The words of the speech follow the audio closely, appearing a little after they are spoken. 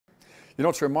You know,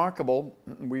 it's remarkable.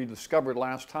 We discovered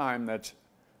last time that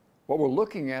what we're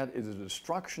looking at is the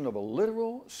destruction of a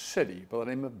literal city by the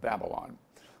name of Babylon.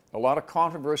 A lot of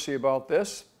controversy about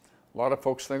this. A lot of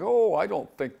folks think, oh, I don't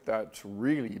think that's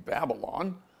really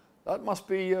Babylon. That must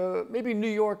be maybe New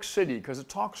York City, because it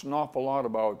talks an awful lot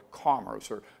about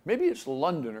commerce, or maybe it's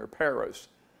London or Paris.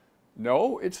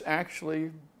 No, it's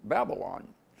actually Babylon.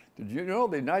 Did you know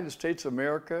the United States of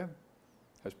America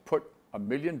has put $1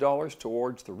 million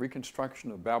towards the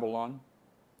reconstruction of Babylon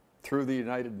through the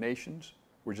United Nations?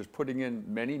 We're just putting in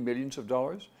many millions of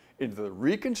dollars into the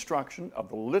reconstruction of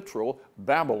the literal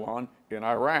Babylon in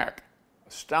Iraq.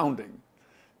 Astounding.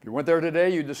 If you went there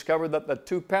today, you discovered that the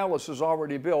 2 palaces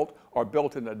already built are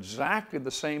built in exactly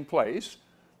the same place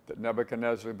that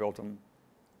Nebuchadnezzar built them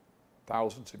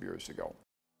thousands of years ago.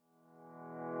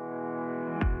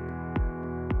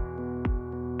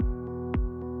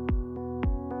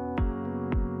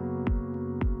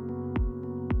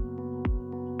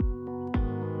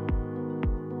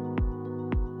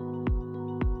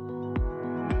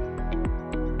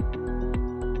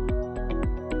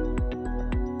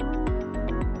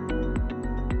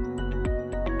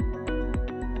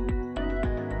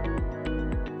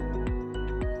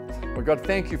 Well, God,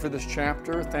 thank you for this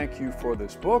chapter. Thank you for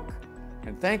this book.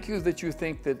 And thank you that you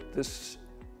think that this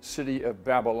city of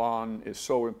Babylon is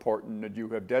so important that you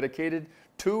have dedicated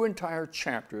 2 entire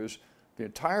chapters, the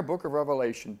entire book of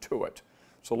Revelation, to it.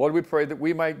 So, Lord, we pray that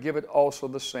we might give it also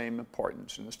the same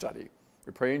importance in the study.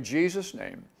 We pray in Jesus'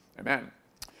 name. Amen.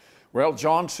 Well,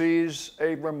 John sees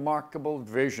a remarkable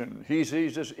vision. He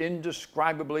sees this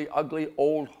indescribably ugly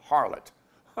old harlot,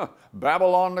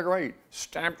 Babylon the Great,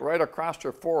 stamped right across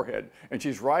her forehead, and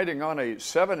she's riding on a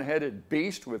 7-headed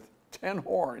beast with 10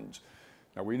 horns.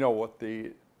 Now we know what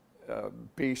the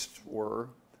beasts were,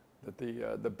 that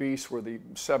the beasts were the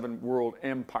 7 world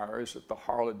empires that the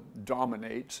harlot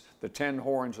dominates. The 10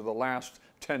 horns are the last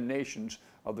 10 nations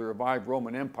of the revived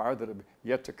Roman Empire that have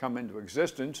yet to come into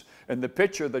existence. And the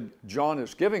picture that John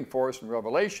is giving for us in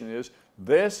Revelation is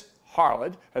this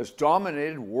harlot has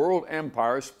dominated world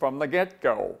empires from the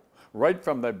get-go, right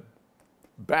from the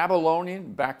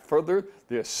Babylonian back further,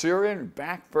 the Assyrian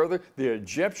back further, the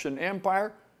Egyptian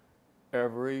Empire.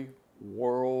 Every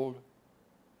world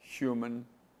human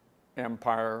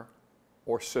empire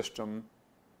or system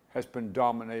has been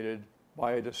dominated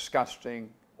by a disgusting,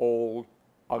 old,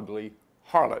 ugly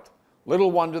harlot.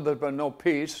 Little wonder there's been no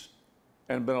peace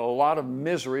and been a lot of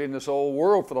misery in this old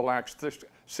world for the last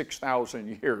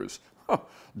 6,000 years.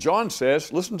 John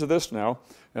says, listen to this now,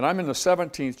 and I'm in the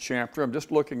 17th chapter. I'm just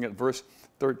looking at verse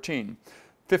 15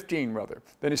 rather.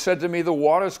 Then he said to me, the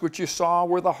waters which you saw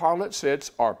where the harlot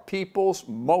sits are peoples,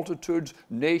 multitudes,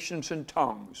 nations, and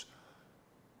tongues.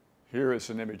 Here is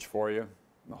an image for you.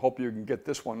 I hope you can get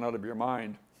this one out of your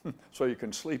mind so you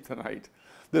can sleep tonight.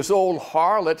 This old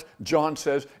harlot, John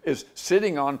says, is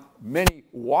sitting on many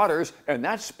waters, and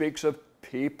that speaks of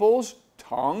peoples,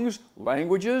 tongues,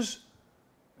 languages.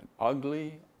 An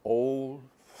ugly, old,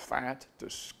 fat,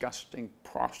 disgusting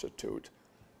prostitute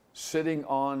sitting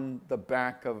on the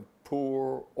back of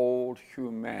poor, old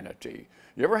humanity.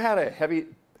 You ever had a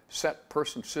heavy-set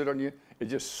person sit on you? It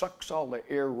just sucks all the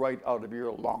air right out of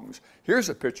your lungs. Here's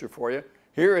a picture for you.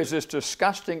 Here is this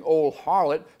disgusting old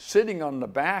harlot sitting on the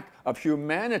back of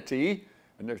humanity,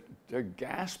 and they're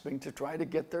gasping to try to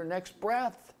get their next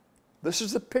breath. This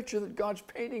is the picture that God's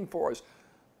painting for us.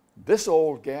 This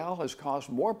old gal has caused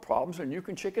more problems than you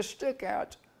can shake a stick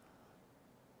at.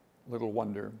 Little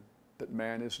wonder that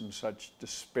man is in such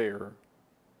despair.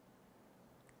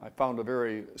 I found a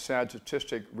very sad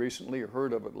statistic recently, or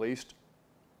heard of at least.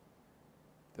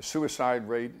 The suicide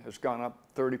rate has gone up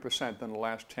 30% in the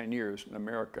last 10 years in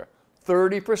America.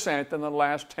 30% in the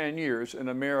last 10 years in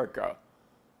America.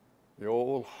 The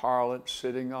old harlot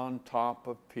sitting on top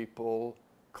of people,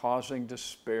 causing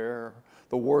despair.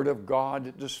 The Word of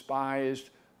God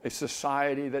despised. A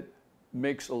society that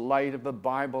makes light of the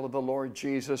Bible of the Lord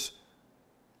Jesus,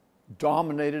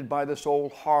 dominated by this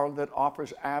old harlot that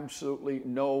offers absolutely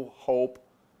no hope.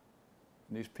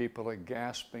 And these people are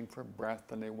gasping for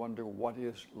breath, and they wonder, what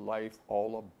is life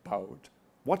all about?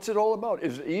 What's it all about?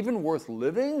 Is it even worth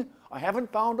living? I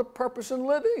haven't found a purpose in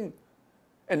living.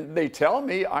 And they tell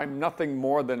me I'm nothing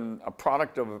more than a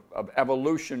product of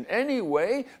evolution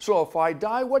anyway, so if I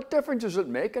die, what difference does it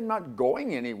make? I'm not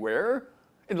going anywhere,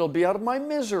 and it'll be out of my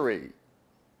misery.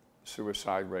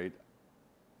 Suicide rate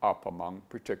up among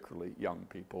particularly young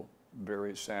people.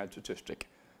 Very sad statistic.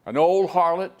 An old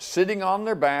harlot sitting on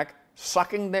their back,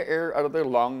 sucking the air out of their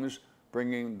lungs,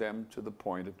 bringing them to the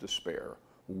point of despair.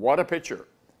 What a picture.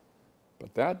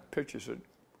 But that pictures it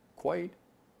quite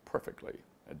perfectly.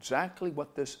 Exactly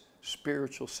what this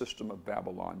spiritual system of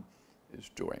Babylon is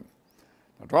doing.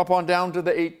 Now drop on down to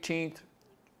the 18th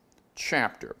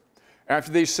chapter.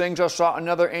 After these things I saw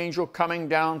another angel coming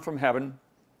down from heaven,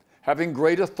 having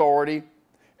great authority,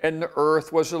 and the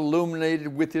earth was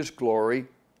illuminated with his glory.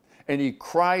 And he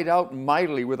cried out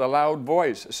mightily with a loud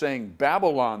voice, saying,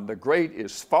 Babylon the great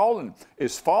is fallen,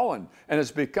 and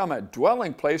has become a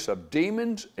dwelling place of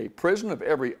demons, a prison of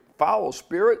every foul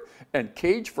spirit, and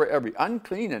cage for every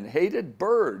unclean and hated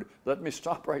bird. Let me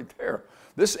stop right there.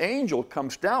 This angel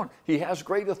comes down. He has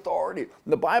great authority.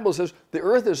 And the Bible says the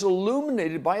earth is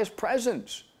illuminated by his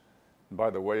presence. And by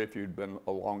the way, if you'd been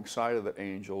alongside of the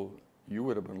angel, you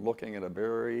would have been looking at a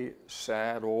very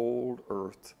sad old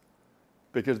earth.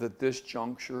 Because at this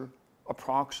juncture,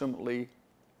 approximately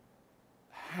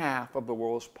half of the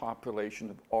world's population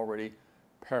have already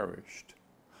perished.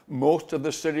 Most of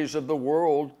the cities of the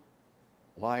world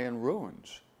lie in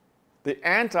ruins. The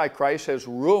Antichrist has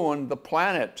ruined the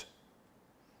planet.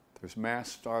 There's mass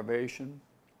starvation.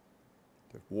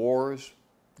 There's wars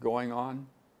going on.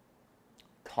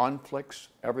 Conflicts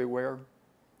everywhere.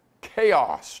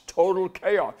 Chaos, total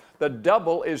chaos. The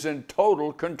devil is in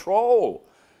total control.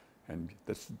 And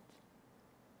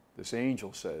this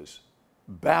angel says,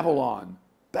 Babylon,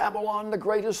 Babylon the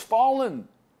great is fallen.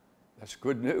 That's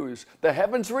good news. The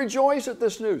heavens rejoice at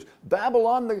this news.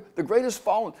 Babylon the great is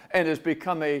fallen and has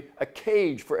become a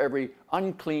cage for every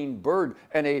unclean bird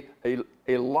and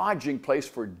a lodging place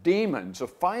for demons, a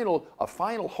final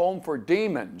home for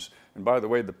demons. And by the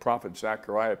way, the prophet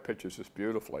Zechariah pictures this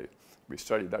beautifully. We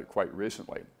studied that quite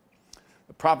recently.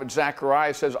 The prophet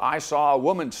Zechariah says, I saw a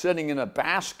woman sitting in a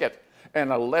basket,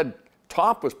 and a lead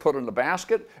top was put in the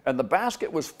basket, and the basket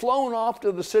was flown off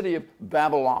to the city of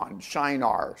Babylon,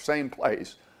 Shinar, same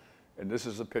place. And this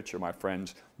is a picture, my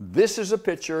friends. This is a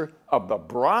picture of the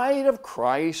bride of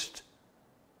Christ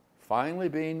finally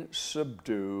being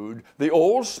subdued, the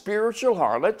old spiritual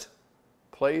harlot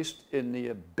placed in the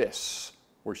abyss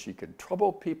where she can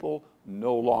trouble people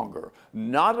no longer.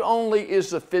 Not only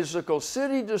is the physical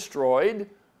city destroyed,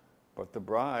 but the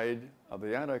bride of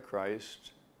the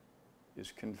Antichrist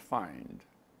is confined,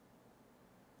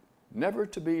 never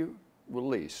to be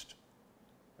released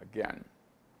again.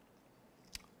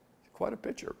 Quite a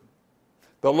picture.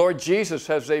 The Lord Jesus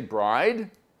has a bride,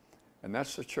 and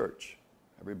that's the church.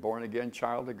 Every born-again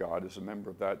child of God is a member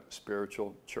of that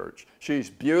spiritual church. She's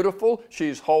beautiful,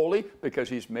 she's holy, because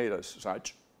he's made us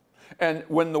such. And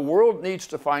when the world needs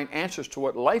to find answers to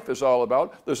what life is all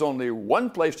about, there's only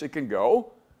one place it can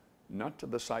go, not to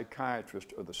the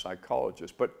psychiatrist or the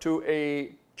psychologist, but to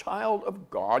a child of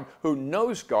God who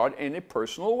knows God in a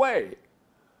personal way.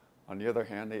 On the other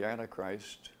hand, the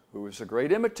Antichrist, who is a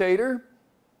great imitator,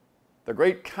 the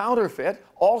great counterfeit,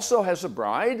 also has a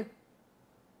bride.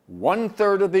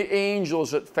 1/3 of the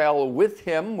angels that fell with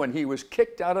him when he was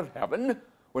kicked out of heaven,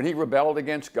 when he rebelled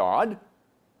against God,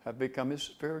 have become his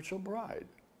spiritual bride.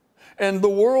 And the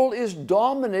world is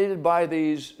dominated by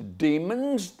these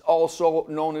demons, also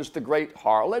known as the great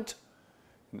harlot.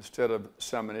 Instead of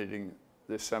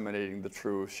disseminating the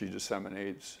truth, she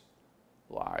disseminates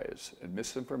lies and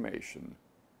misinformation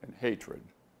and hatred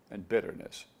and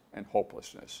bitterness and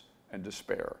hopelessness and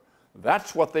despair.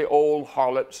 That's what the old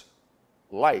harlots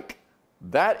like.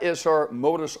 That is her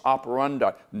modus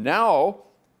operandi. Now,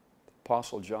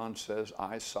 Apostle John says,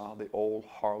 I saw the old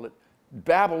harlot.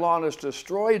 Babylon is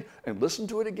destroyed, and listen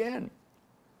to it again.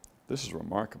 This is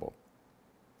remarkable.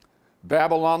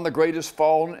 Babylon the great is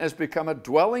fallen, has become a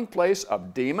dwelling place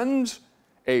of demons,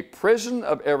 a prison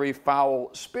of every foul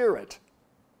spirit,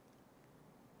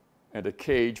 and a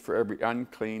cage for every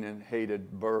unclean and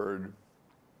hated bird.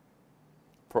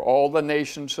 For all the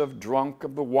nations have drunk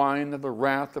of the wine of the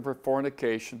wrath of her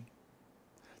fornication.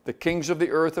 The kings of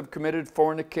the earth have committed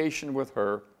fornication with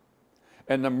her,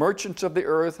 and the merchants of the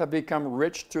earth have become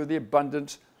rich through the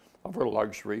abundance of her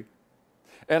luxury.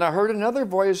 And I heard another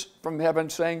voice from heaven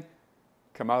saying,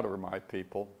 come out of her, my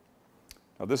people.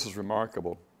 Now this is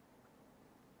remarkable.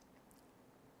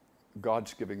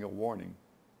 God's giving a warning.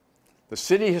 The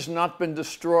city has not been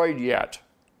destroyed yet.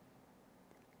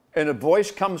 And a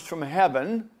voice comes from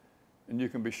heaven, and you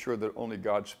can be sure that only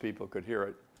God's people could hear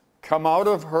it. Come out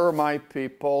of her, my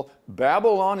people.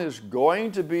 Babylon is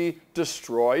going to be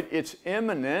destroyed. It's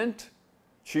imminent.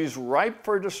 She's ripe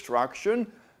for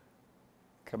destruction.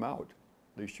 Come out,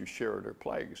 lest you share in her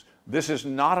plagues. This is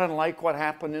not unlike what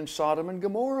happened in Sodom and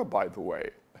Gomorrah, by the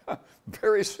way.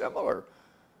 Very similar.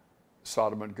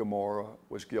 Sodom and Gomorrah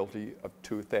was guilty of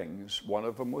two things. One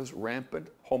of them was rampant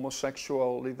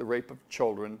homosexuality, the rape of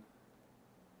children.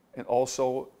 And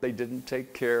also, they didn't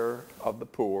take care of the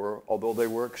poor, although they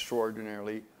were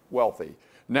extraordinarily wealthy.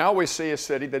 Now we see a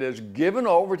city that is given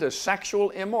over to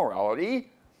sexual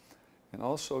immorality and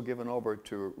also given over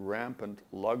to rampant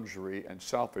luxury and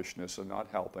selfishness and not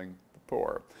helping the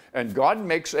poor. And God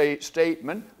makes a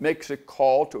statement, makes a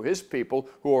call to his people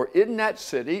who are in that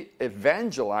city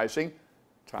evangelizing,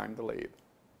 time to leave.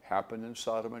 Happened in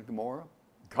Sodom and Gomorrah.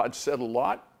 God said a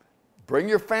lot. Bring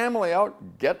your family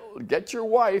out, get your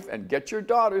wife and get your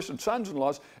daughters and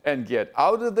sons-in-laws and get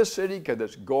out of the city because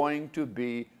it's going to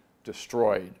be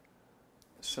destroyed.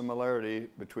 The similarity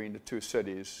between the two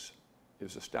cities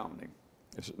is astounding,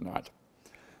 is it not?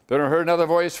 Then I heard another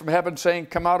voice from heaven saying,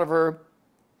 come out of her,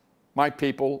 my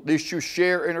people, lest you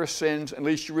share in her sins and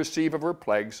lest you receive of her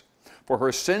plagues. For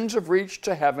her sins have reached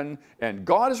to heaven, and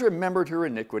God has remembered her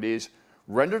iniquities.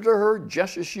 Render to her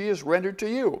just as she has rendered to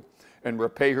you, and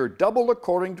repay her double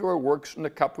according to her works in the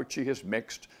cup which she has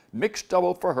mixed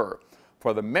double for her.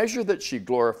 For the measure that she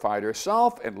glorified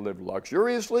herself and lived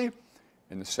luxuriously,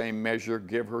 in the same measure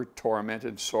give her torment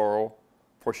and sorrow.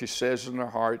 For she says in her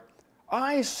heart,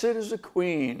 I sit as a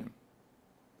queen,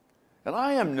 and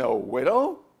I am no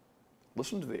widow.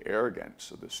 Listen to the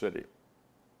arrogance of the city.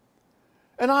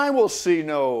 And I will see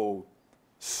no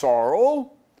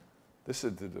sorrow. This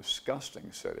is the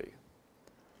disgusting city.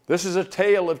 This is a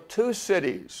tale of two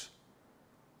cities,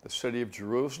 the city of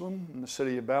Jerusalem and the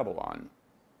city of Babylon.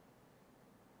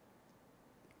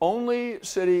 Only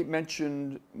city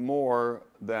mentioned more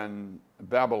than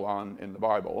Babylon in the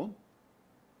Bible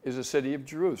is the city of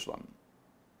Jerusalem.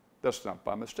 That's not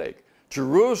by mistake.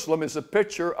 Jerusalem is a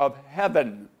picture of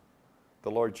heaven.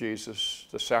 The Lord Jesus,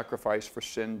 the sacrifice for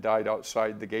sin, died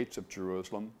outside the gates of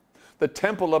Jerusalem. The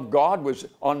temple of God was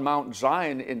on Mount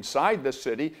Zion inside the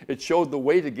city. It showed the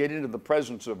way to get into the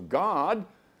presence of God.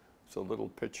 It's a little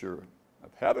picture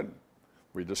of heaven.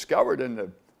 We discovered in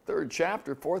the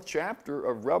fourth chapter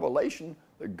of Revelation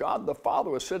that God the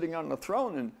Father was sitting on the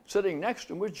throne, and sitting next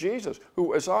to him was Jesus, who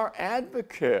was our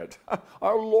advocate,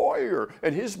 our lawyer,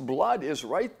 and his blood is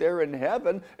right there in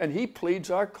heaven, and he pleads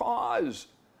our cause.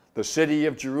 The city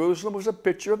of Jerusalem was a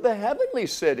picture of the heavenly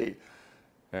city.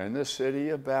 And the city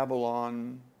of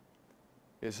Babylon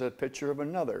is a picture of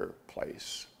another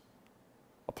place.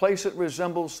 A place that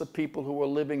resembles the people who are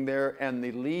living there, and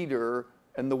the leader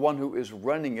and the one who is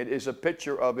running it is a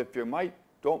picture of, if you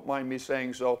don't mind me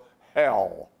saying so,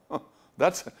 hell.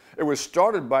 It was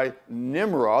started by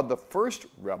Nimrod, the first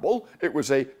rebel. It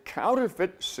was a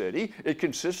counterfeit city. It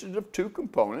consisted of two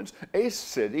components, a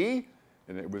city,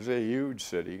 and it was a huge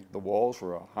city. The walls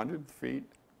were 100 feet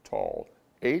tall,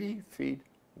 80 feet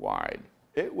wide.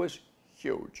 It was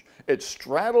huge. It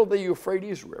straddled the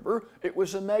Euphrates River. It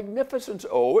was a magnificence.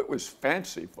 Oh, it was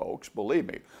fancy, folks, believe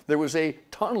me. There was a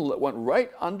tunnel that went right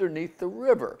underneath the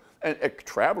river, and a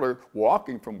traveler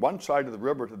walking from one side of the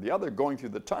river to the other, going through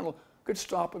the tunnel, could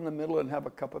stop in the middle and have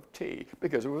a cup of tea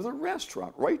because there was a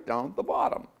restaurant right down at the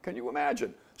bottom. Can you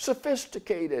imagine?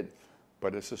 Sophisticated.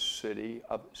 But it's a city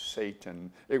of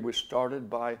Satan. It was started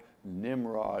by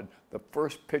Nimrod, the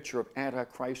first picture of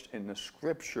Antichrist in the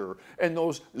scripture. And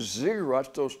those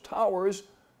ziggurats, those towers,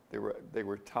 they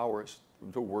were towers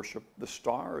to worship the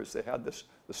stars. They had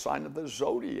the sign of the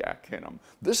zodiac in them.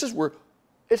 This is where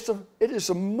it is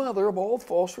the mother of all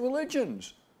false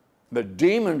religions. The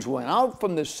demons went out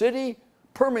from the city,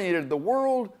 permeated the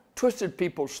world, twisted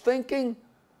people's thinking,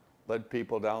 led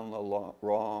people down the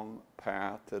wrong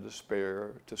path to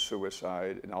despair, to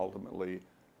suicide, and ultimately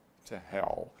to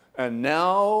hell. And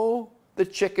now the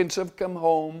chickens have come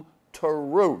home to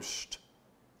roost,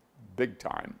 big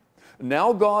time.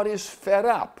 Now God is fed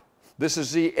up. This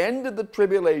is the end of the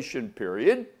tribulation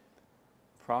period,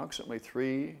 approximately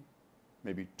 3,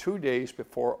 maybe 2 days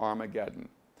before Armageddon.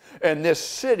 And this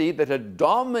city that had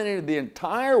dominated the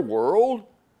entire world,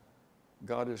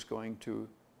 God is going to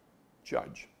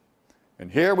judge.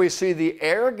 And here we see the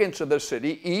arrogance of the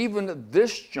city, even at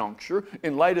this juncture,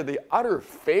 in light of the utter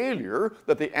failure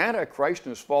that the Antichrist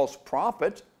and his false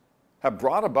prophets have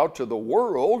brought about to the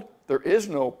world. There is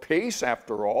no peace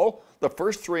after all. The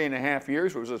first 3.5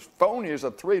 years was as phony as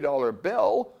a $3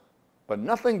 bill, but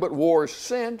nothing but wars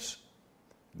since.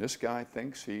 This guy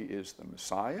thinks he is the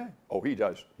Messiah. Oh, he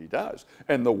does. He does.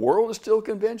 And the world is still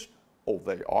convinced? Oh,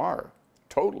 they are.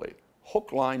 Totally.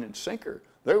 Hook, line, and sinker.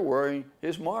 They're wearing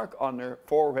his mark on their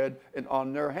forehead and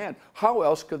on their hand. How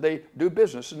else could they do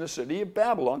business in the city of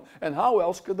Babylon? And how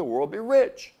else could the world be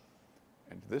rich?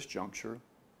 And to this juncture,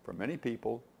 for many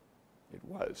people, it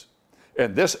was.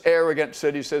 And this arrogant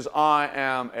city says, I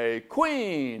am a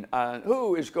queen, and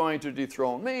who is going to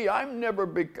dethrone me? I'm never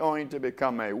going to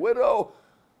become a widow.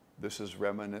 This is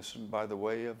reminiscent, by the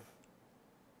way, of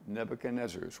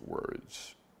Nebuchadnezzar's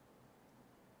words.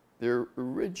 Their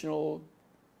original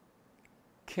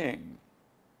king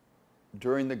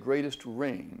during the greatest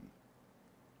reign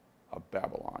of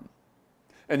Babylon.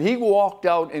 And he walked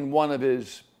out in one of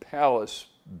his palace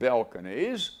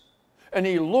balconies, and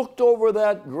he looked over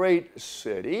that great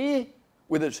city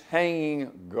with its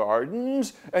hanging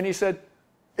gardens, and he said,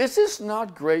 "Is this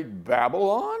not great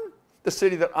Babylon, the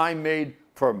city that I made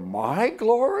for my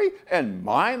glory and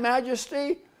my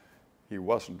majesty?" He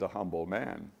wasn't a humble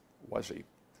man, was he?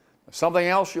 Something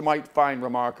else you might find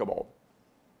remarkable.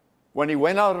 When he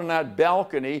went out on that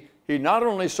balcony, he not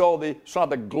only saw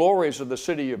the glories of the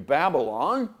city of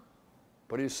Babylon,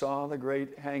 but he saw the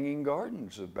great hanging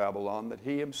gardens of Babylon that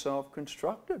he himself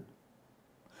constructed.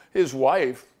 His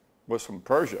wife was from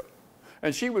Persia,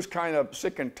 and she was kind of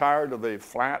sick and tired of the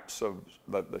flats of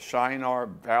the Shinar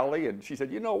Valley, and she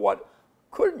said, "You know what?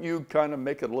 Couldn't you kind of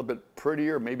make it a little bit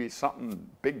prettier, maybe something,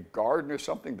 big garden or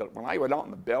something, that when I went out on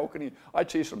the balcony,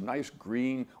 I'd see some nice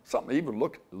green, something that even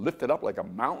looked lifted up like a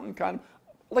mountain, kind of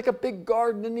like a big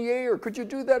garden in the air. Could you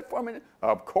do that for me?"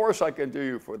 "Of course I can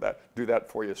do that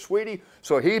for you, sweetie."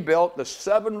 So he built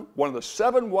one of the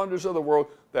seven wonders of the world,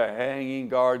 the hanging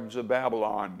gardens of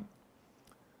Babylon.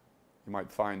 You might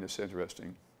find this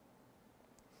interesting.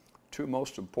 Two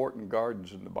most important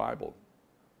gardens in the Bible.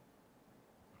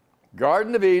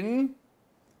 Garden of Eden,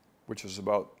 which is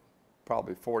about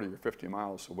probably 40 or 50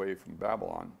 miles away from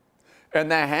Babylon,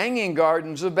 and the hanging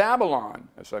gardens of Babylon,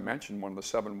 as I mentioned, one of the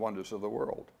seven wonders of the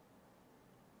world.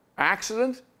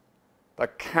 Accident? The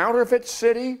counterfeit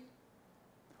city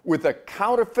with a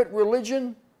counterfeit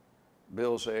religion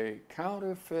builds a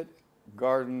counterfeit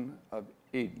Garden of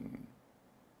Eden.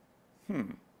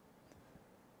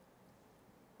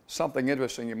 Something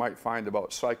interesting you might find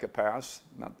about psychopaths,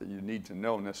 not that you need to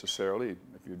know necessarily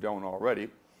if you don't already.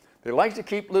 They like to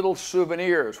keep little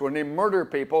souvenirs. When they murder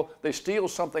people, they steal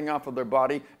something off of their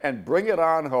body and bring it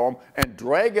on home and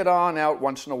drag it on out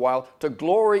once in a while to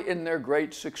glory in their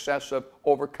great success of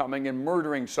overcoming and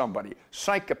murdering somebody.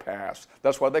 Psychopaths.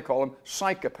 That's why they call them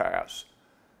psychopaths.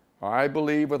 I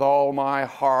believe with all my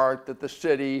heart that the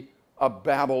city of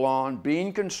Babylon,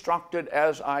 being constructed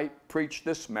as I preach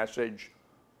this message,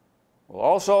 will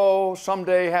also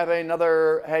someday have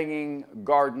another hanging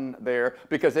garden there,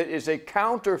 because it is a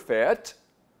counterfeit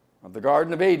of the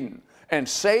Garden of Eden. And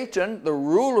Satan, the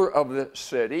ruler of the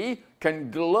city,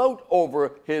 can gloat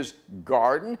over his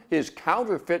garden, his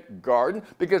counterfeit garden,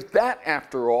 because that,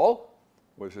 after all,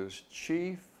 was his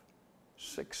chief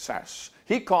success.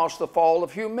 He caused the fall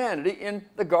of humanity in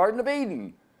the Garden of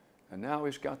Eden. And now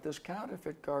he's got this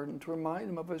counterfeit garden to remind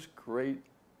him of his great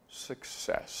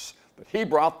success. But he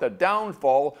brought the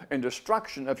downfall and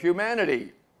destruction of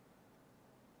humanity.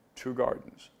 Two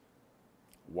gardens.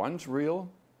 One's real,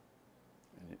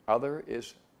 and the other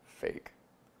is fake.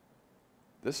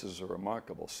 This is a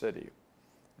remarkable city.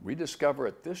 We discover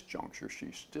at this juncture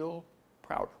she's still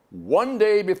proud. One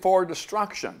day before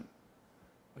destruction,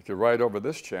 like you write over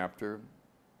this chapter,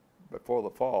 before the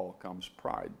fall comes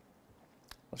pride.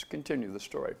 Let's continue the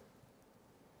story.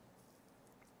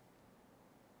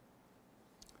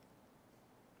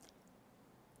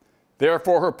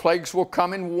 Therefore her plagues will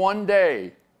come in one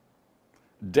day,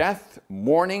 death,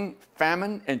 mourning,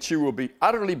 famine, and she will be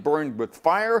utterly burned with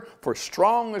fire, for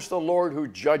strong is the Lord who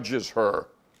judges her.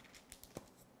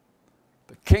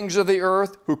 The kings of the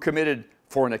earth who committed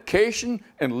fornication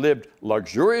and lived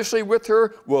luxuriously with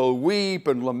her will weep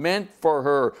and lament for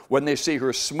her when they see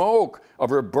her smoke of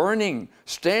her burning,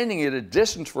 standing at a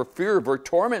distance for fear of her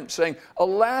torment, saying,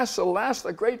 "Alas, alas,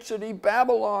 the great city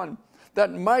Babylon,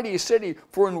 that mighty city,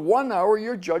 for in 1 hour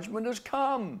your judgment has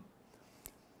come."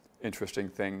 Interesting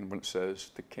thing when it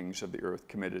says the kings of the earth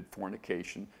committed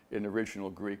fornication. In original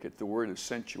Greek, the word is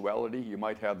sensuality. You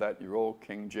might have that in your old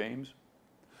King James.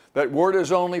 That word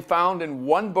is only found in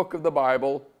one book of the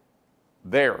Bible,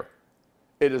 there.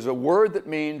 It is a word that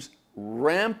means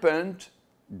rampant,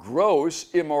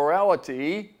 gross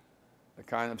immorality, the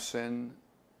kind of sin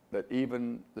that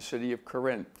even the city of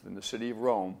Corinth and the city of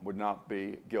Rome would not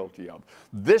be guilty of.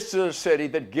 This is a city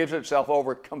that gives itself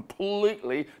over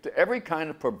completely to every kind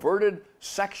of perverted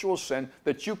sexual sin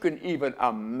that you can even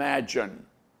imagine,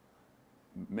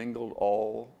 mingled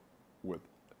all with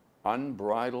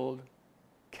unbridled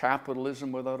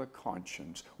capitalism without a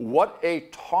conscience. What a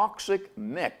toxic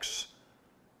mix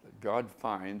that God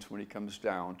finds when he comes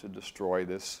down to destroy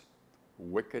this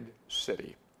wicked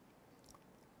city.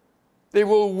 They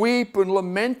will weep and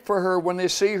lament for her when they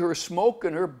see her smoke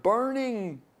and her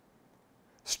burning.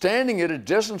 standing at a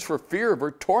distance for fear of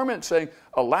her torment, saying,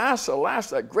 Alas, alas,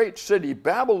 that great city,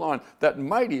 Babylon, that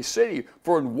mighty city,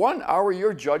 for in 1 hour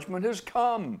your judgment has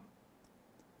come.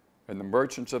 And the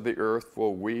merchants of the earth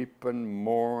will weep and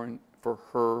mourn for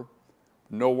her.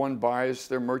 No one buys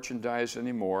their merchandise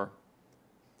anymore.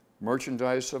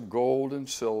 Merchandise of gold and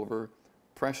silver,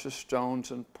 precious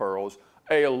stones and pearls.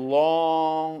 A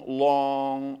long,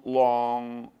 long,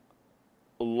 long,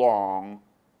 long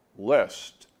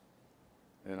list.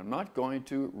 And I'm not going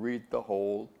to read the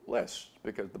whole list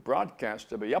because the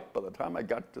broadcast will be up by the time I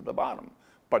got to the bottom.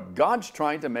 But God's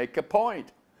trying to make a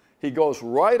point. He goes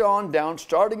right on down,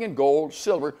 starting in gold,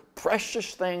 silver,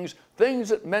 precious things, things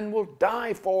that men will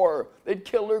die for. They'd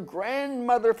kill their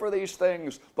grandmother for these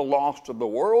things, the lost of the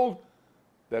world.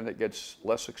 Then it gets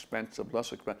less expensive,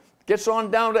 less expensive. Gets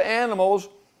on down to animals,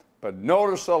 but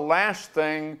notice the last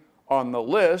thing on the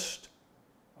list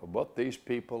of what these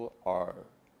people are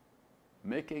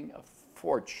making a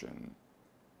fortune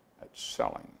at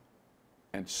selling.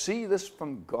 And see this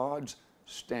from God's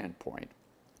standpoint.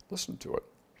 Listen to it.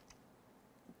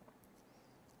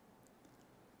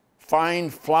 Fine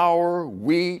flour,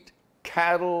 wheat,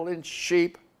 cattle and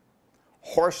sheep,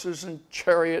 horses and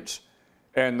chariots,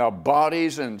 and the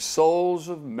bodies and souls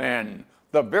of men.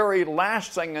 The very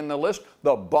last thing in the list,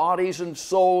 the bodies and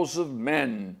souls of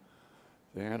men.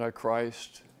 The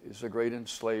Antichrist is a great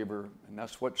enslaver, and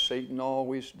that's what Satan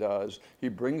always does. He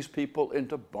brings people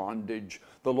into bondage.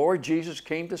 The Lord Jesus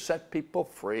came to set people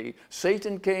free.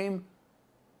 Satan came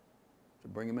to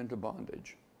bring them into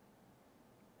bondage.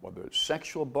 Whether it's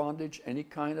sexual bondage, any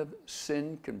kind of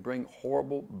sin can bring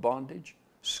horrible bondage,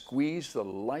 squeeze the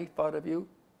life out of you,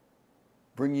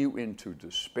 bring you into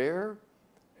despair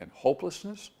and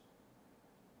hopelessness.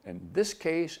 In this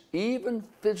case, even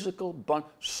physical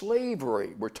bondage,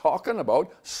 slavery. We're talking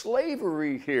about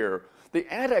slavery here. The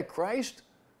Antichrist,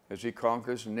 as he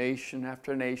conquers nation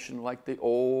after nation like the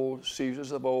old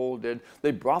Caesars of old did,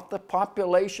 they brought the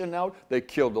population out. They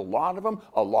killed a lot of them.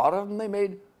 A lot of them they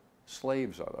made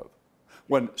slaves out of.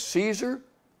 When Caesar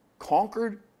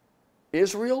conquered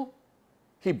Israel,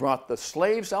 he brought the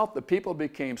slaves out. The people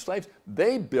became slaves.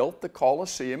 They built the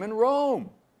Colosseum in Rome.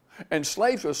 And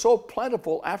slaves were so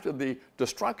plentiful after the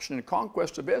destruction and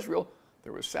conquest of Israel, they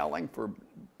were selling for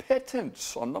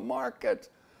pittance on the market.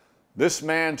 This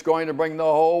man's going to bring the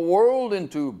whole world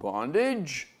into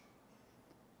bondage.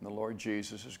 And the Lord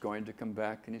Jesus is going to come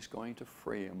back and he's going to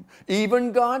free him.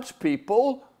 Even God's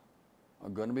people are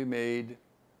going to be made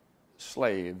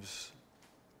slaves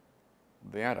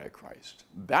of the Antichrist.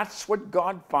 That's what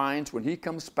God finds when he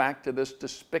comes back to this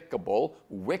despicable,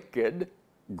 wicked,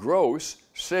 gross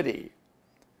city.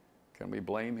 Can we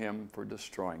blame him for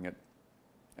destroying it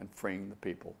and freeing the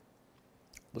people?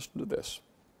 Listen to this.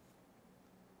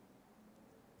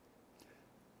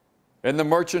 And the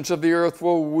merchants of the earth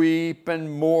will weep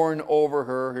and mourn over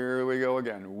her. Here we go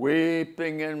again.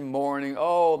 Weeping and mourning.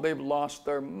 Oh, they've lost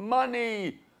their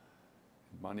money.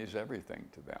 Money's everything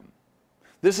to them.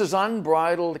 This is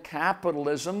unbridled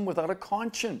capitalism without a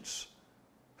conscience.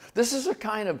 This is a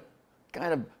kind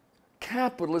of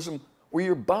capitalism where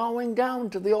you're bowing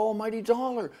down to the almighty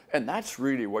dollar. And that's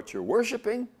really what you're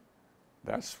worshiping.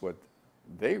 That's what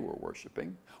they were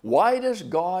worshiping. Why does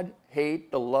God hate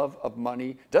the love of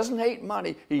money? Doesn't hate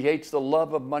money. He hates the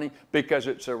love of money because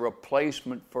it's a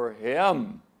replacement for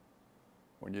him.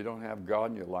 When you don't have God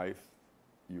in your life,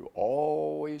 you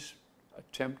always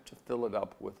attempt to fill it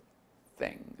up with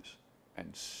things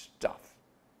and stuff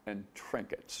and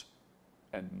trinkets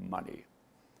and money.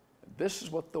 This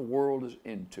is what the world is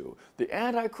into. The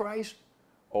Antichrist,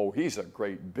 oh, he's a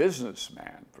great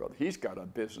businessman, brother. He's got a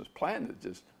business plan that's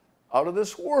just out of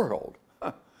this world.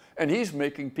 And he's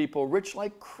making people rich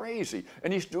like crazy.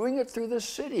 And he's doing it through this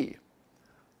city.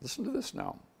 Listen to this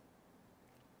now.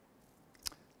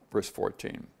 Verse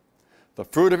 14. The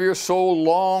fruit of your soul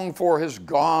long for has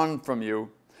gone from you,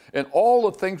 and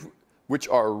all the things which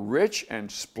are rich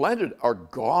and splendid are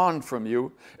gone from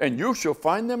you, and you shall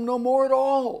find them no more at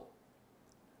all.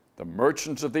 The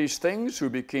merchants of these things who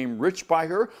became rich by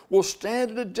her will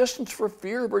stand at a distance for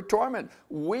fear of her torment,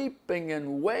 weeping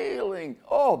and wailing.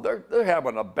 Oh, they're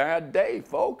having a bad day,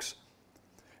 folks.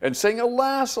 And saying,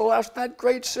 Alas, alas, that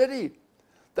great city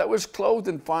that was clothed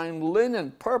in fine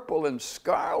linen, purple and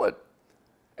scarlet,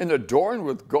 and adorned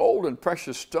with gold and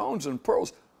precious stones and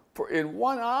pearls. For in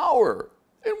 1 hour,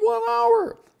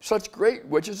 such great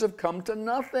riches have come to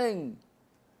nothing.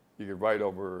 You could write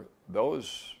over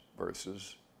those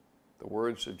verses the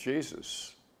words of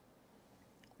Jesus.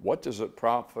 What does it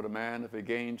profit a man if he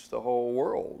gains the whole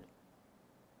world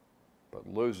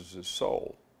but loses his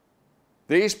soul?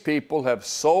 These people have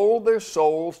sold their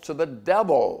souls to the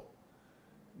devil,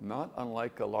 not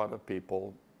unlike a lot of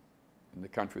people in the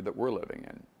country that we're living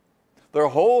in. Their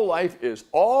whole life is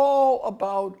all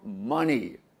about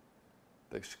money,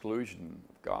 the exclusion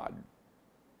of God,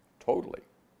 totally.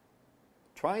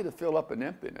 Trying to fill up an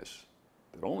emptiness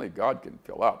that only God can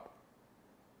fill up.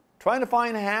 Trying to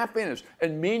find happiness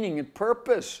and meaning and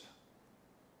purpose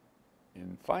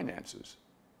in finances.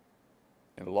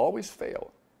 And it'll always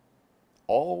fail.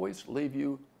 Always leave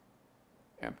you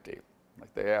empty.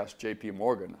 Like they asked J.P.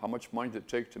 Morgan, how much money does it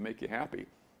take to make you happy?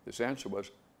 His answer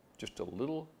was, just a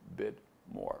little bit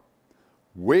more.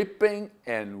 Weeping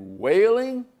and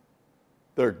wailing,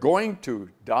 they're going to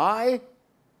die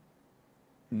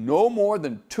no more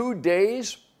than 2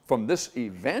 days from this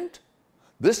event.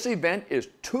 This event is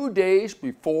 2 days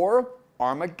before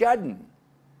Armageddon.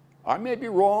 I may be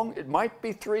wrong. It might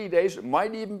be 3 days. It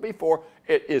might even be 4.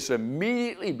 It is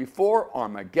immediately before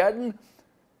Armageddon,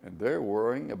 and they're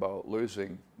worrying about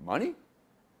losing money.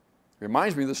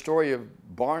 Reminds me of the story of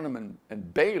Barnum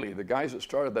and Bailey, the guys that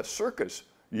started that circus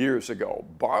years ago.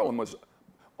 Barnum was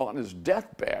on his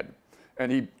deathbed,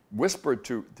 and he whispered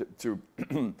to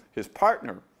his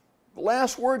partner, the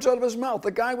last words out of his mouth.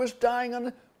 The guy was dying on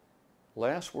the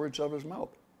last words out of his mouth.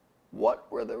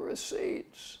 What were the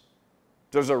receipts?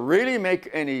 Does it really make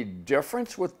any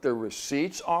difference what the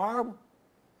receipts are?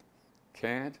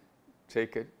 Can't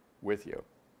take it with you.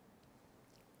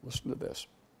 Listen to this.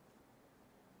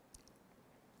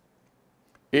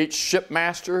 Each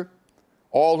shipmaster,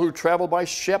 all who travel by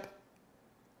ship,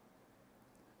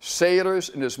 sailors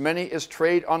and as many as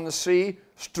trade on the sea,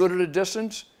 stood at a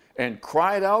distance and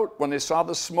cried out when they saw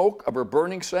the smoke of her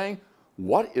burning, saying,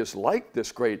 what is like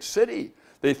this great city?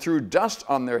 They threw dust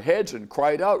on their heads and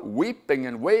cried out, weeping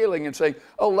and wailing and saying,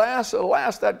 alas,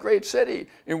 alas, that great city,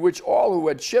 in which all who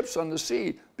had ships on the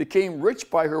sea became rich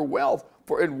by her wealth,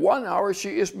 for in 1 hour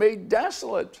she is made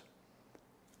desolate.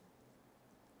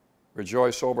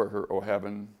 Rejoice over her, O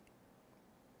heaven,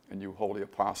 and you holy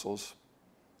apostles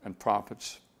and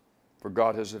prophets, for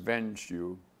God has avenged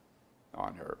you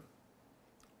on her.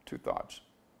 2 thoughts.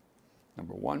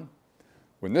 Number 1,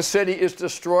 when this city is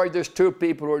destroyed, there's 2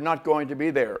 people who are not going to be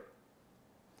there.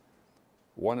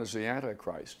 One is the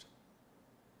Antichrist,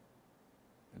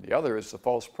 and the other is the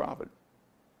false prophet.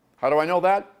 How do I know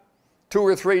that? 2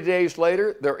 or 3 days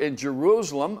later, they're in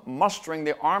Jerusalem, mustering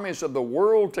the armies of the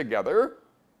world together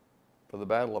for the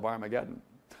Battle of Armageddon.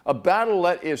 A battle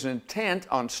that is intent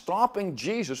on stopping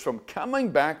Jesus from coming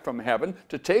back from heaven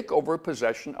to take over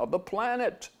possession of the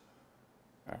planet.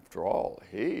 After all,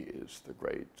 he is the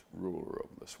great ruler of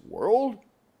this world.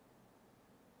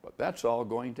 But that's all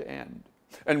going to end.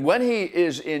 And when he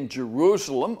is in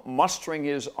Jerusalem mustering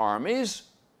his armies,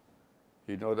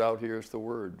 he no doubt hears the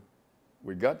word,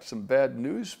 we got some bad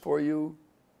news for you.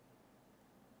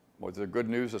 Was there good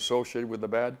news associated with the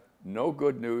bad? No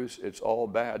good news, it's all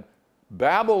bad.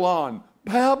 Babylon,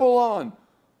 Babylon,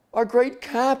 our great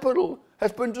capital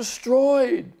has been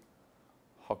destroyed.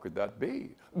 How could that be?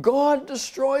 God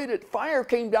destroyed it. Fire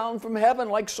came down from heaven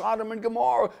like Sodom and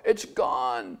Gomorrah. It's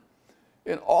gone.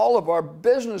 And all of our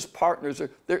business partners,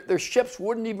 their ships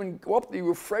wouldn't even go up the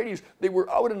Euphrates. They were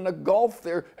out in the Gulf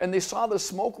there, and they saw the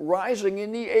smoke rising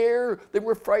in the air. They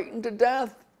were frightened to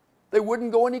death. They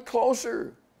wouldn't go any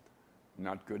closer.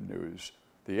 Not good news.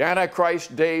 The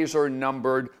Antichrist days are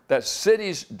numbered. That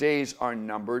city's days are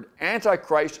numbered.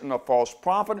 Antichrist and the false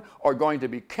prophet are going to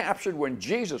be captured when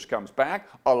Jesus comes back,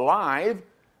 alive,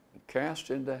 and cast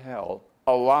into hell,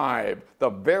 alive. The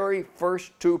very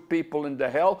first 2 people into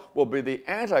hell will be the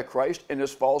Antichrist and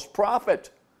his false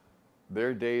prophet.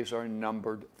 Their days are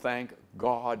numbered. Thank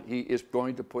God he is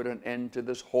going to put an end to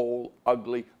this whole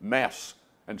ugly mess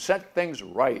and set things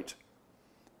right.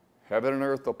 Heaven and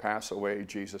earth will pass away,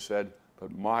 Jesus said,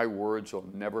 but my words will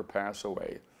never pass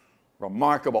away.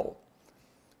 Remarkable.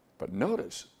 But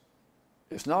notice,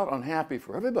 it's not unhappy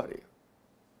for everybody.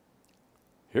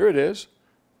 Here it is,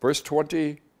 verse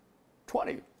 20.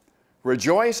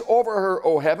 Rejoice over her,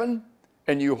 O heaven,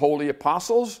 and you holy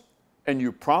apostles, and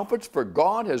you prophets, for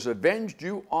God has avenged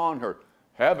you on her.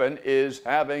 Heaven is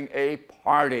having a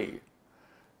party.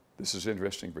 This is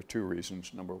interesting for 2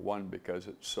 reasons. Number 1, because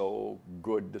it's so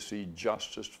good to see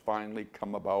justice finally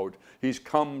come about. He's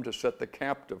come to set the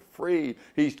captive free.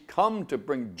 He's come to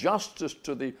bring justice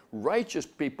to the righteous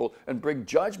people and bring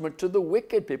judgment to the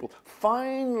wicked people.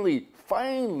 Finally,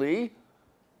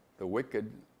 the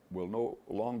wicked will no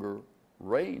longer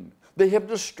reign. They have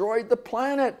destroyed the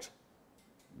planet.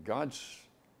 God's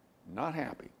not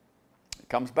happy. He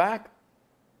comes back.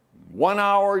 1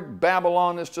 hour,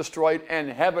 Babylon is destroyed, and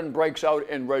heaven breaks out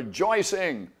in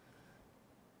rejoicing.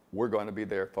 We're going to be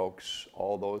there, folks.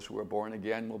 All those who are born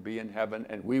again will be in heaven,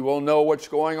 and we will know what's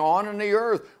going on in the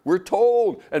earth. We're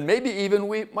told, and maybe even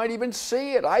we might even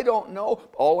see it. I don't know.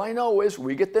 All I know is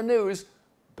we get the news.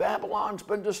 Babylon's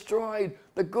been destroyed.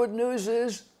 The good news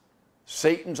is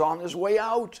Satan's on his way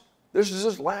out. This is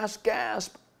his last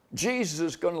gasp. Jesus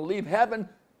is going to leave heaven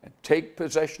and take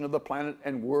possession of the planet,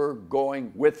 and we're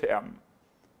going with him.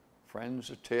 Friends,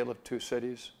 a tale of two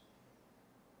cities.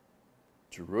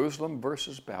 Jerusalem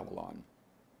versus Babylon.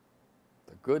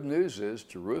 The good news is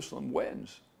Jerusalem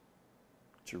wins.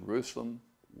 Jerusalem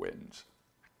wins.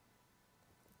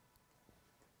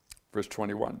 Verse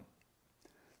 21.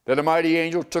 Then a mighty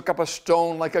angel took up a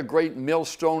stone like a great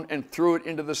millstone and threw it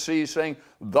into the sea, saying,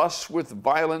 thus with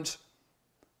violence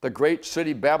the great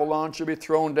city Babylon shall be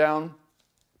thrown down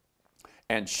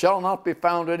and shall not be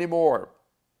found any more.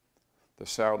 The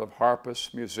sound of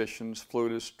harpists, musicians,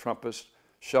 flutists, trumpets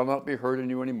shall not be heard in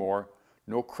you anymore.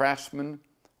 No craftsman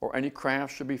or any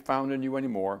craft shall be found in you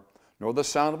anymore, nor the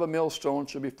sound of a millstone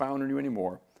shall be found in you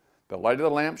anymore. The light of the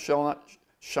lamp shall not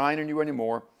shine in you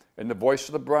anymore, and the voice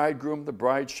of the bridegroom, the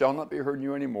bride, shall not be heard in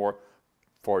you anymore.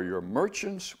 For your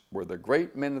merchants were the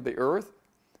great men of the earth,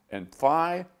 and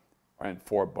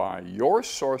for by your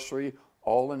sorcery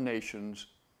all the nations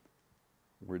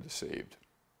were deceived.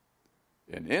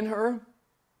 And in her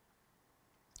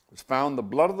was found the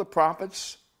blood of the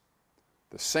prophets,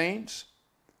 the saints,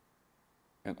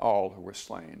 and all who were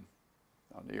slain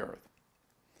on the earth.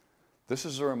 This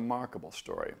is a remarkable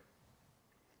story.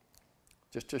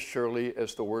 Just as surely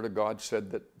as the Word of God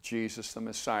said that Jesus, the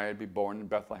Messiah, would be born in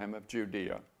Bethlehem of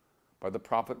Judea by the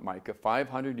prophet Micah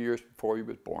 500 years before he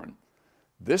was born,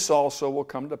 this also will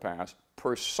come to pass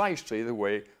precisely the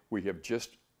way we have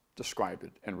just described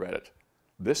it and read it.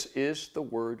 This is the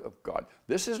Word of God.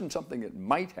 This isn't something that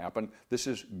might happen. This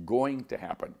is going to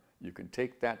happen. You can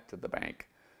take that to the bank.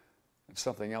 And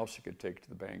something else you can take to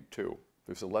the bank too.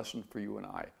 There's a lesson for you and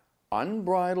I.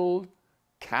 Unbridled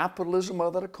capitalism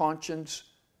without a conscience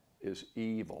is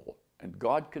evil, and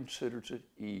God considers it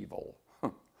evil.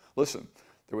 Listen,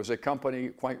 there was a company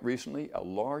quite recently, a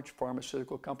large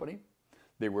pharmaceutical company.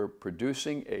 They were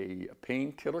producing a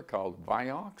painkiller called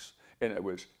Vioxx, and it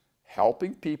was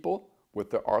helping people with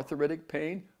their arthritic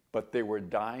pain, but they were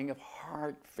dying of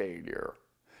heart failure.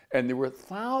 And there were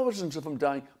thousands of them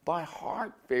dying by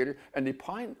heart failure, and they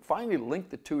finally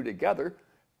linked the two together,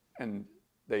 and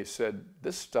they said,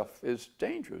 this stuff is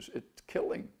dangerous. It's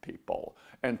killing people.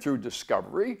 And through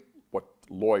discovery, what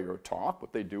lawyer talk,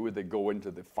 what they do is they go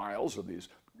into the files of these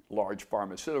large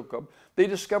pharmaceutical companies, they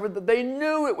discovered that they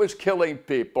knew it was killing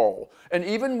people. And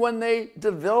even when they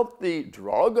developed the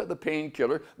drug, the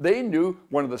painkiller, they knew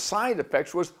one of the side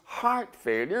effects was heart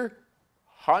failure.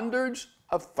 Hundreds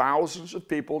of thousands of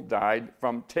people died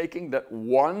from taking that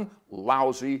one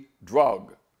lousy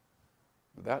drug.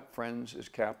 That, friends, is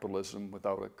capitalism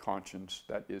without a conscience.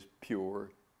 That is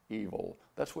pure evil.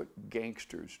 That's what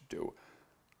gangsters do.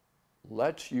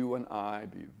 Let's you and I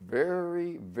be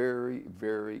very, very,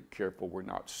 very careful we're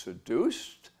not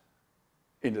seduced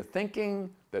into thinking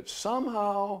that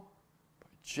somehow, if I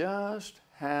just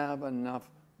have enough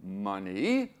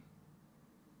money,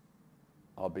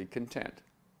 I'll be content.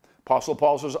 Apostle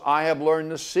Paul says, I have learned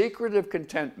the secret of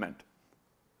contentment.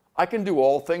 I can do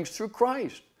all things through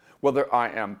Christ. Whether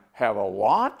I have a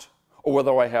lot or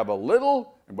whether I have a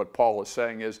little, and what Paul is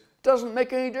saying is, doesn't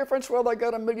make any difference whether I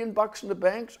got $1 million in the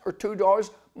bank or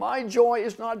 $2. My joy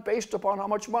is not based upon how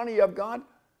much money I've got.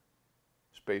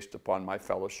 It's based upon my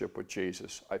fellowship with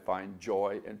Jesus. I find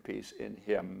joy and peace in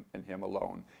Him and Him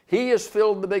alone. He has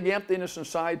filled the big emptiness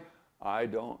inside. I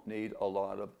don't need a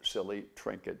lot of silly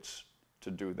trinkets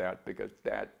to do that, because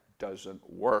that doesn't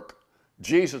work.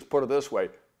 Jesus put it this way,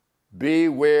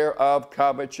 beware of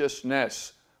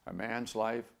covetousness. A man's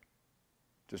life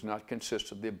does not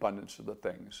consist of the abundance of the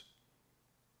things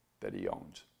that he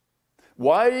owns.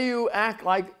 Why do you act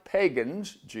like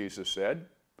pagans, Jesus said,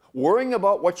 worrying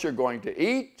about what you're going to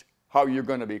eat, how you're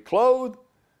going to be clothed?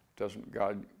 Doesn't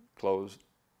God clothe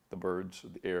the birds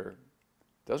of the air?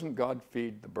 Doesn't God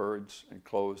feed the birds and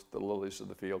clothe the lilies of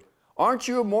the field? Aren't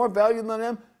you of more value than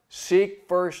them? Seek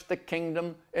first the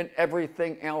kingdom, and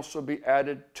everything else will be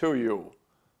added to you.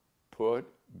 Put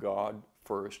God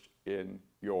first in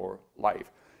your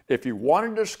life. If you want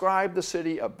to describe the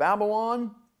city of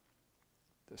Babylon,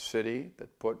 the city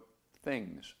that put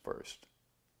things first,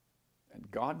 and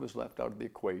God was left out of the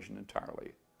equation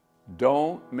entirely.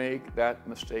 Don't make that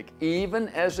mistake. Even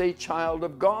as a child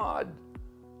of God,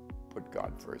 put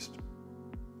God first.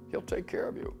 He'll take care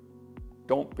of you.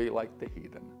 Don't be like the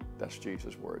heathen. That's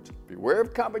Jesus' words. Beware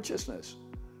of covetousness.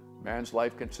 Man's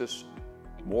life consists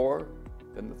more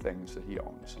than the things that he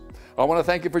owns. I want to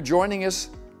thank you for joining us.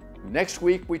 Next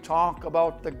week we talk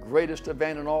about the greatest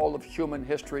event in all of human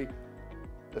history,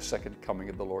 the second coming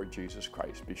of the Lord Jesus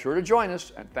Christ. Be sure to join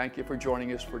us, and thank you for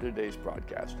joining us for today's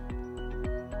broadcast.